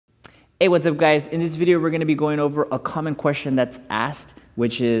Hey, what's up guys? In this video, we're gonna be going over a common question that's asked,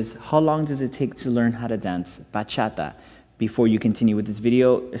 which is, how long does it take to learn how to dance bachata? Before you continue with this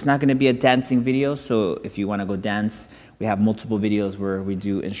video, it's not gonna be a dancing video, so if you wanna go dance, we have multiple videos where we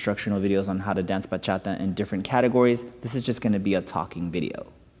do instructional videos on how to dance bachata in different categories. This is just gonna be a talking video.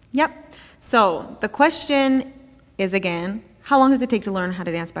 Yep. So the question is again, how long does it take to learn how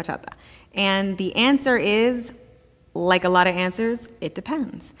to dance bachata? And the answer is, like a lot of answers, it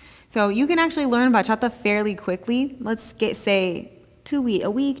depends. So you can actually learn bachata fairly quickly. Let's say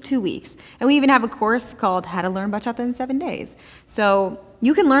a week, 2 weeks. And we even have a course called How to Learn Bachata in 7 Days. So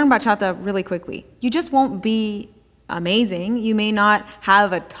you can learn bachata really quickly. You just won't be amazing. You may not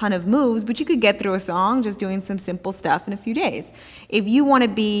have a ton of moves, but you could get through a song just doing some simple stuff in a few days. If you want to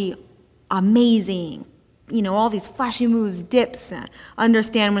be amazing, you know, all these flashy moves, dips,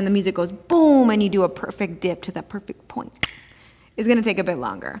 understand when the music goes boom and you do a perfect dip to that perfect point, it's going to take a bit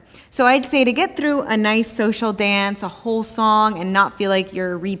longer. So I'd say to get through a nice social dance, a whole song, and not feel like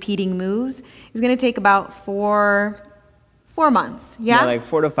you're repeating moves, is going to take about four months. Yeah, like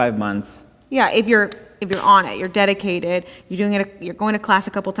 4 to 5 months. Yeah, if you're on it, you're dedicated, you're going to class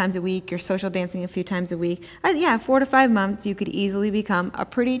a couple times a week, you're social dancing a few times a week. Yeah, 4 to 5 months, you could easily become a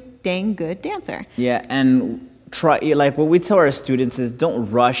pretty dang good dancer. Yeah, and like what we tell our students is don't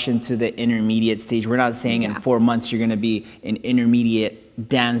rush into the intermediate stage. We're not saying in 4 months you're going to be an intermediate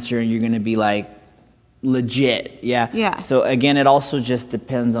dancer and you're going to be like legit. Yeah. So again, it also just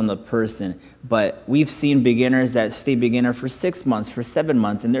depends on the person. But we've seen beginners that stay beginner for 6 months, for 7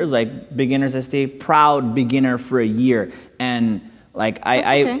 months, and there's like beginners that stay proud beginner for a year. And like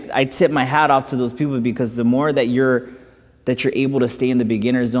I tip my hat off to those people, because the more that you're able to stay in the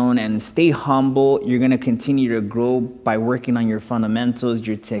beginner zone and stay humble, you're going to continue to grow by working on your fundamentals,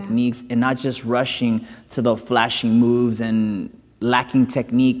 your techniques, and not just rushing to the flashing moves and lacking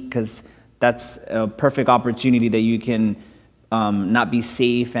technique, because that's a perfect opportunity that you can not be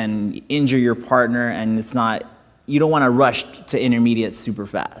safe and injure your partner, and you don't want to rush to intermediate super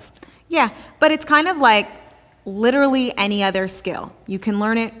fast. Yeah, but it's kind of like literally any other skill. You can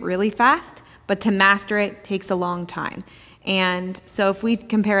learn it really fast, but to master it takes a long time. And so if we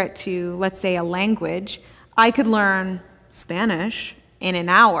compare it to, let's say, a language, I could learn Spanish in an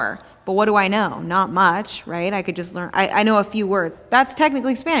hour, but what do I know? Not much, right? I could just learn, I know a few words. That's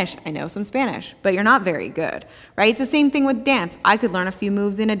technically Spanish. I know some Spanish, but you're not very good, right? It's the same thing with dance. I could learn a few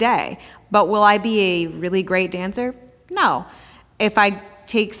moves in a day, but will I be a really great dancer? No. If I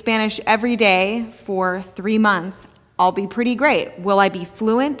take Spanish every day for 3 months, I'll be pretty great. Will I be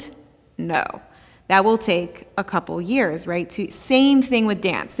fluent? No. That will take a couple years, right? Same thing with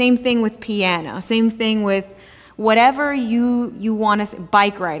dance, same thing with piano, same thing with whatever you want to,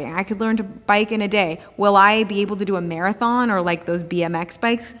 bike riding. I could learn to bike in a day. Will I be able to do a marathon or like those BMX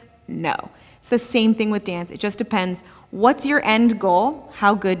bikes? No. It's the same thing with dance. It just depends. What's your end goal?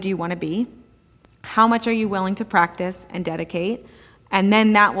 How good do you want to be? How much are you willing to practice and dedicate? And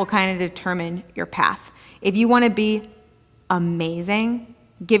then that will kind of determine your path. If you want to be amazing,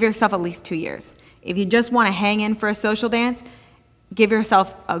 give yourself at least 2 years. If you just want to hang in for a social dance, give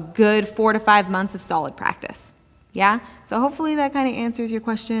yourself a good 4 to 5 months of solid practice. Yeah? So hopefully that kind of answers your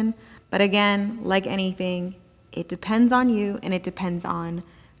question. But again, like anything, it depends on you and it depends on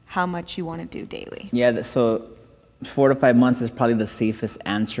how much you want to do daily. Yeah, so 4 to 5 months is probably the safest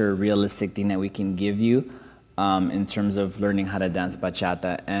answer, realistic thing that we can give you in terms of learning how to dance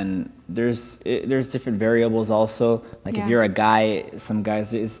bachata. And there's different variables also. Like if you're a guy, some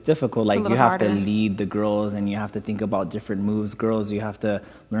guys, it's difficult. Like you have to lead the girls and you have to think about different moves. Girls, you have to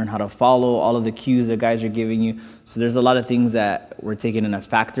learn how to follow all of the cues that guys are giving you. So there's a lot of things that we're taking in a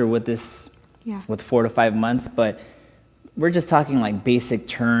factor with this, with 4 to 5 months. But we're just talking like basic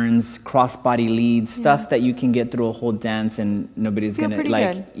turns, cross-body leads, stuff that you can get through a whole dance and nobody's gonna,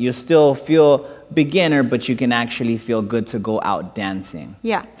 like, you'll still feel beginner, but you can actually feel good to go out dancing.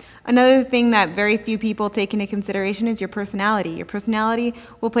 Yeah. Another thing that very few people take into consideration is your personality. Your personality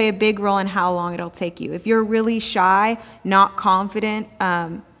will play a big role in how long it'll take you. If you're really shy, not confident,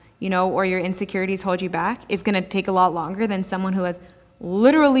 you know, or your insecurities hold you back, it's going to take a lot longer than someone who has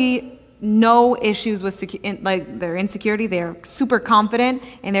literally no issues with like their insecurity. They're super confident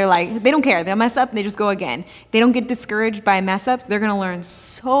and they're like, they don't care. They'll mess up, they just go again. They don't get discouraged by mess ups. They're going to learn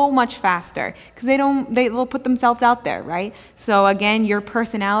so much faster because they'll put themselves out there, right? So again, your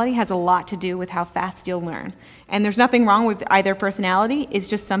personality has a lot to do with how fast you'll learn. And there's nothing wrong with either personality. It's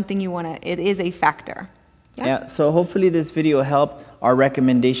just something it is a factor. Yeah, so hopefully this video helped. Our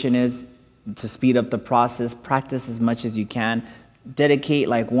recommendation is to speed up the process, practice as much as you can. Dedicate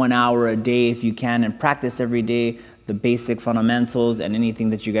like 1 hour a day if you can and practice every day. the basic fundamentals and anything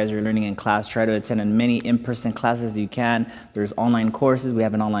that you guys are learning in class. Try to attend as many in-person classes as you can. There's online courses. We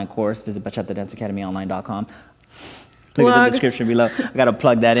have an online course. Visit Bachata Dance Academy online.com. Look at the description below. I got to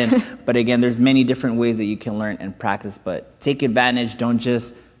plug that in. But again, there's many different ways that you can learn and practice. But take advantage. Don't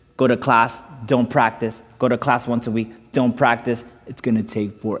just go to class, don't practice. Go to class once a week, don't practice. It's going to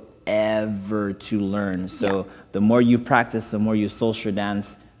take forever to learn. So the more you practice, the more you social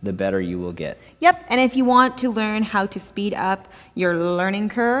dance, the better you will get. Yep, and if you want to learn how to speed up your learning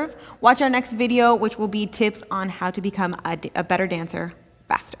curve, watch our next video, which will be tips on how to become a better dancer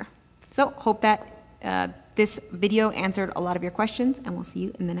faster. So hope that this video answered a lot of your questions, and we'll see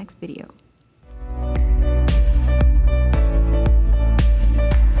you in the next video.